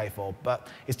SDK for. But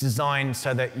it's designed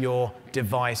so that your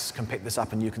device can pick this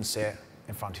up and you can see it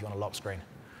in front of you on a lock screen.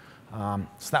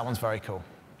 So that one's very cool.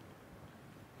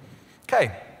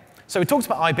 OK, so we talked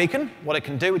about iBeacon, what it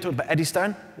can do. We talked about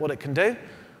Eddystone, what it can do.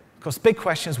 Of course, the big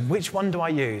question is, which one do I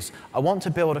use? I want to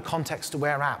build a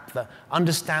context-aware app that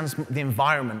understands the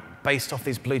environment based off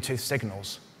these Bluetooth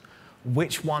signals.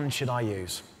 Which one should I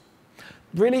use?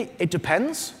 Really, it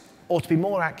depends. Or to be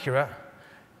more accurate,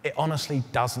 it honestly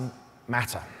doesn't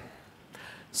matter.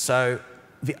 So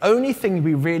the only thing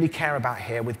we really care about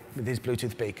here with these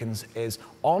Bluetooth beacons is,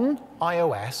 on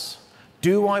iOS,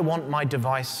 do I want my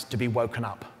device to be woken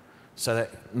up so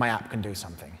that my app can do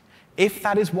something? If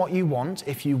that is what you want,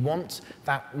 if you want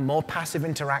that more passive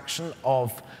interaction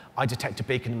of I detect a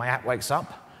beacon and my app wakes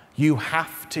up, you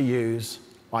have to use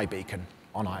iBeacon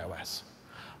on iOS.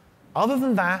 Other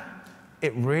than that,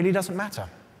 it really doesn't matter.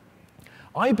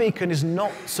 iBeacon is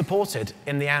not supported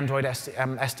in the Android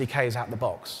SDKs out the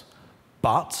box,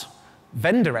 but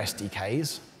vendor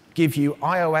SDKs give you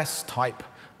iOS-type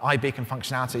iBeacon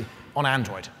functionality on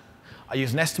Android. I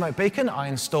use an Estimate beacon. I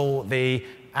install the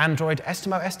Android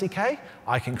Estimo SDK.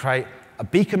 I can create a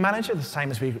beacon manager, the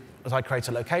same as I create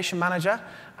a location manager.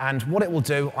 And what it will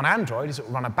do on Android is it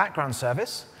will run a background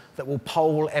service that will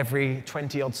poll every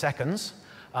 20-odd seconds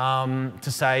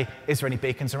to say, is there any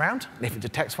beacons around? And if it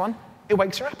detects one, it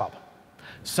wakes your app up.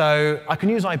 So I can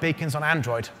use iBeacons on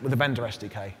Android with a vendor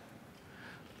SDK.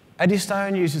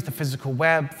 Eddystone uses the physical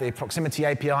web, the proximity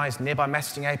APIs, nearby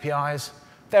messaging APIs.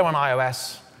 They're on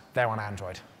iOS. They're on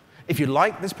Android. If you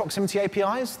like these proximity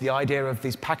APIs, the idea of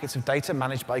these packets of data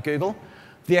managed by Google,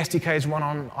 the SDKs run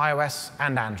on iOS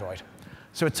and Android.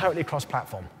 So it's totally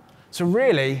cross-platform. So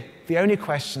really, the only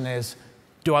question is,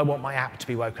 do I want my app to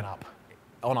be woken up?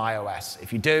 on iOS.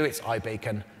 If you do, it's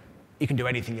iBeacon. You can do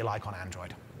anything you like on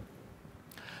Android.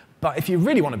 But if you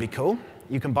really want to be cool,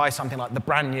 you can buy something like the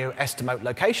brand new Eddystone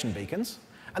location beacons,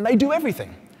 and they do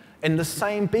everything. In the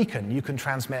same beacon, you can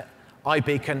transmit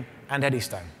iBeacon and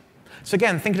Eddystone. So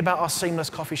again, thinking about our seamless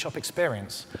coffee shop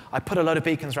experience, I put a load of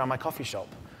beacons around my coffee shop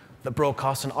that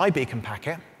broadcast an iBeacon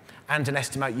packet and an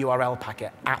Eddystone URL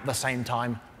packet at the same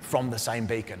time from the same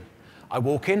beacon. I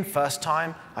walk in, first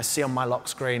time, I see on my lock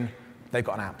screen, they've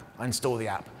got an app. I install the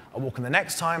app. I walk in the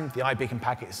next time, the iBeacon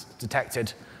packet is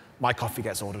detected, my coffee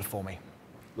gets ordered for me.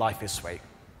 Life is sweet.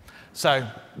 So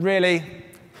really,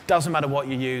 doesn't matter what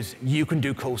you use, you can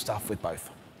do cool stuff with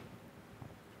both.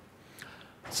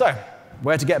 So,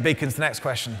 where to get beacons, the next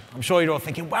question. I'm sure you're all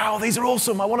thinking, wow, these are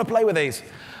awesome, I want to play with these.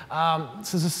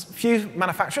 So there's a few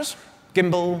manufacturers,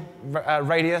 Gimbal,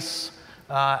 Radius,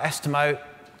 Eddystone,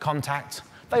 Contact.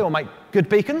 They all make good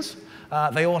beacons.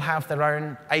 They all have their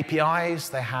own APIs.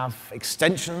 They have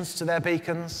extensions to their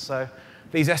beacons. So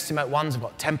these Eddystone ones have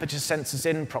got temperature sensors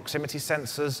in, proximity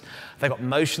sensors. They've got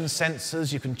motion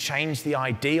sensors. You can change the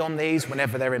ID on these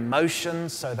whenever they're in motion,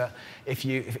 so that if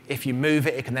you move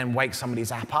it, it can then wake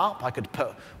somebody's app up. I could put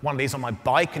one of these on my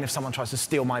bike, and if someone tries to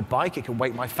steal my bike, it can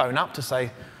wake my phone up to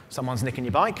say, someone's nicking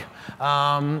your bike.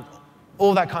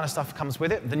 All that kind of stuff comes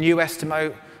with it. The new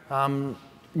Eddystone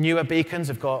newer beacons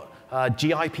have got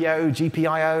GIPO,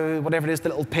 GPIO, whatever it is, the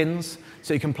little pins,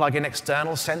 so you can plug in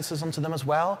external sensors onto them as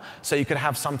well. So you could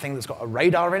have something that's got a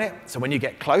radar in it, so when you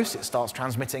get close, it starts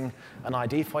transmitting an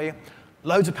ID for you.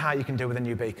 Loads of power you can do with the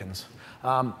new beacons.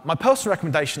 My personal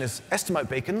recommendation is Eddystone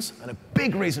beacons, and a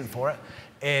big reason for it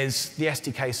is the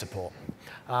SDK support.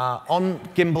 On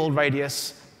Gimbal,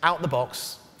 Radius, out the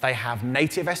box, they have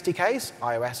native SDKs,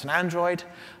 iOS and Android.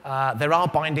 There are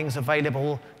bindings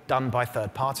available done by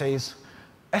third parties.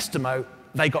 Eddystone,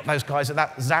 they got those guys at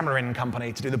that Xamarin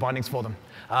company to do the bindings for them.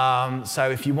 So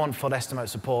if you want full Eddystone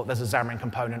support, there's a Xamarin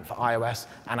component for iOS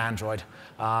and Android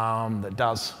that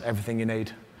does everything you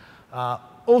need.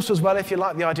 Also as well, if you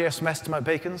like the idea of some Eddystone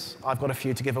beacons, I've got a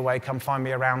few to give away. Come find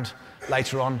me around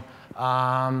later on,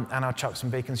 and I'll chuck some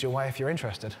beacons your way if you're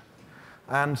interested.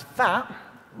 And that,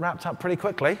 wrapped up pretty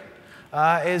quickly,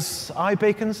 is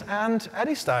iBeacons and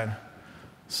Eddystone.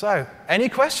 So, any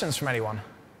questions from anyone?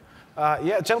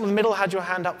 Yeah, gentleman in the middle had your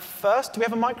hand up first. Do we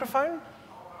have a microphone?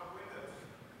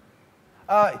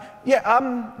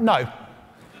 No.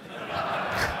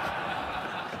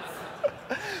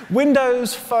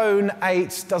 Windows Phone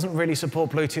 8 doesn't really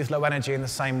support Bluetooth Low Energy in the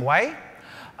same way.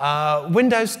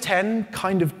 Windows 10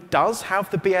 kind of does have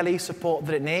the BLE support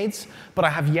that it needs, but I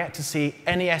have yet to see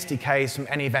any SDKs from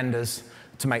any vendors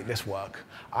to make this work.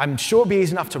 I'm sure it'll be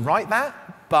easy enough to write that,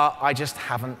 but I just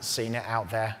haven't seen it out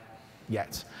there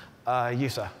yet. You,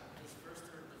 sir?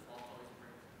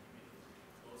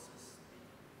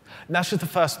 That's just the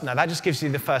first. No, that just gives you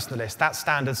the first in the list. That's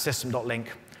standard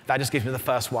system.link. That just gives me the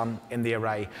first one in the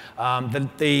array.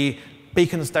 The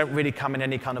beacons don't really come in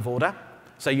any kind of order.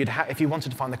 So if you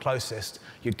wanted to find the closest,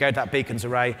 you'd go to that beacons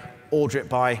array, order it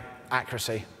by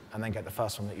accuracy, and then get the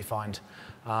first one that you find.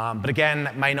 But again,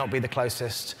 that may not be the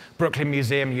closest. Brooklyn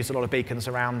Museum used a lot of beacons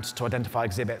around to identify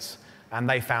exhibits, and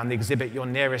they found the exhibit you're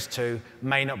nearest to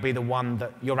may not be the one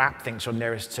that your app thinks you're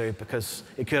nearest to, because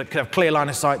it could have clear line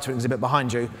of sight to an exhibit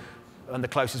behind you, and the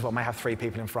closest one may have 3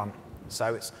 people in front.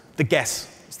 So it's the guess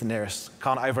is the nearest.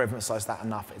 Can't overemphasize that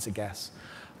enough. It's a guess.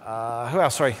 Who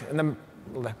else? Sorry. And then,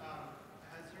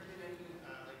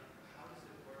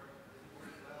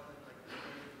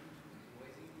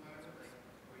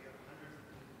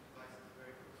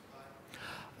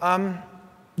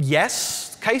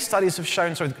 yes, case studies have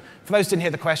shown, so for those who didn't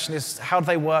hear the question, is how do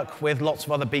they work with lots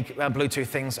of other Bluetooth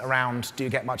things around? Do you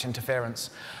get much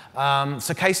interference?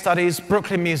 So case studies,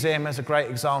 Brooklyn Museum is a great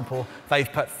example.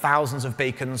 They've put thousands of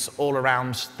beacons all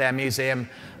around their museum,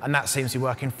 and that seems to be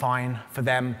working fine for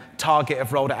them. Target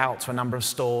have rolled it out to a number of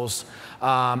stores,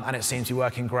 and it seems to be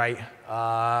working great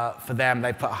for them.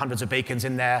 They've put hundreds of beacons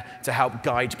in there to help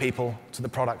guide people to the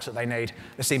products that they need.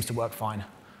 It seems to work fine.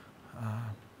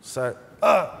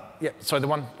 Yeah, sorry, the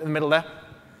one in the middle there.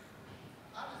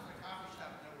 How does the coffee shop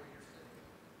know where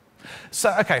you're sitting?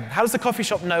 So, okay, how does the coffee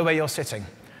shop know where you're sitting?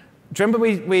 Do you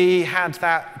remember we had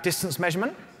that distance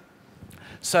measurement?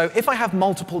 So if I have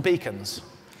multiple beacons,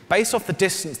 based off the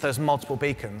distance those multiple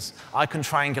beacons, I can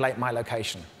triangulate my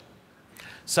location.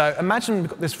 So imagine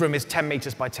this room is 10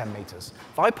 meters by 10 meters.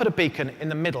 If I put a beacon in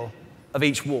the middle of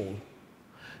each wall,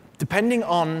 depending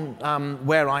on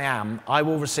where I am, I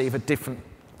will receive a different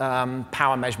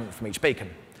power measurement from each beacon.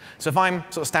 So if I'm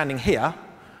sort of standing here,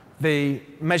 the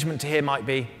measurement to here might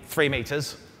be 3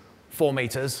 meters, 4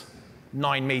 meters,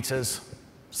 9 meters,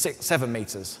 7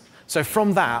 meters. So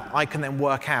from that, I can then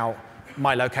work out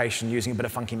my location using a bit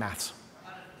of funky maths.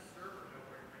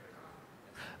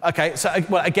 OK, so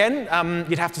well, again,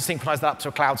 you'd have to synchronize that up to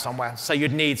a cloud somewhere. So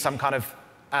you'd need some kind of,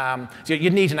 so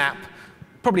you'd need an app,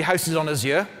 probably hosted on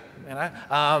Azure,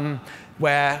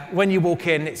 where when you walk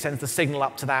in, it sends the signal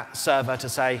up to that server to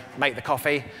say, make the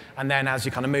coffee. And then as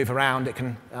you kind of move around, it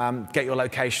can get your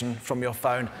location from your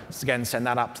phone. So again, send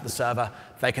that up to the server.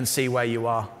 They can see where you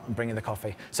are and bring you the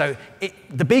coffee. So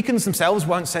the beacons themselves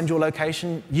won't send your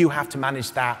location. You have to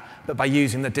manage that. But by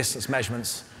using the distance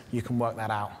measurements, you can work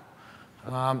that out.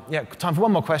 Yeah, time for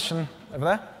one more question over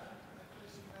there.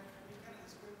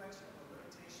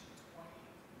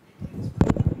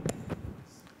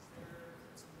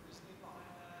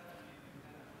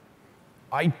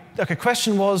 OK,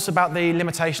 question was about the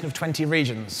limitation of 20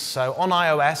 regions. So on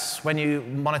iOS, when you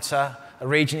monitor a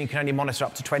region, you can only monitor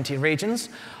up to 20 regions.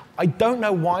 I don't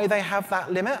know why they have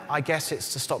that limit. I guess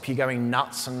it's to stop you going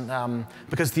nuts, and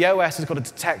because the OS has got to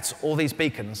detect all these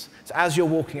beacons. So as you're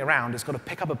walking around, it's got to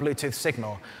pick up a Bluetooth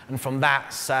signal, and from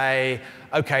that say,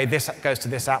 OK, this goes to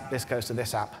this app, this goes to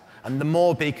this app. And the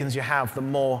more beacons you have, the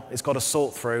more it's got to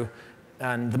sort through,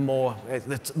 and the more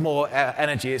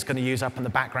energy it's going to use up in the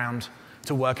background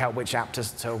to work out which app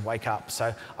to wake up.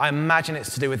 So I imagine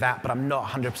it's to do with that, but I'm not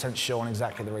 100% sure on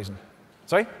exactly the reason.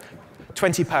 Sorry?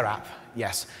 20 per app,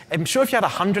 yes. I'm sure if you had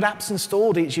 100 apps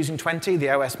installed, each using 20, the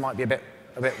OS might be a bit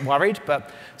worried,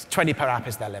 but 20 per app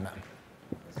is their limit.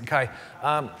 OK.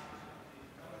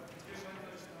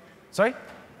 Sorry?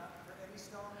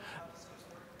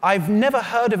 I've never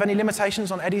heard of any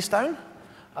limitations on Eddystone.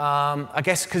 I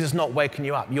guess because it's not waking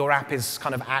you up. Your app is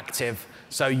kind of active,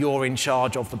 so you're in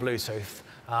charge of the Bluetooth.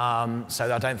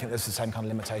 So I don't think there's the same kind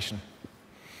of limitation.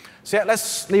 So yeah,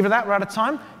 let's leave it at that. We're out of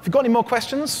time. If you've got any more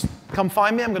questions, come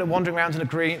find me. I'm going to be wandering around in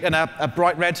a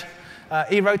bright red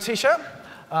E-Road T-shirt.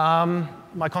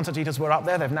 My contact details were up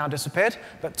there. They've now disappeared.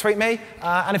 But tweet me.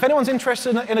 And if anyone's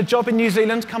interested in a job in New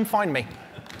Zealand, come find me.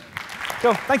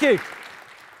 Cool. Thank you.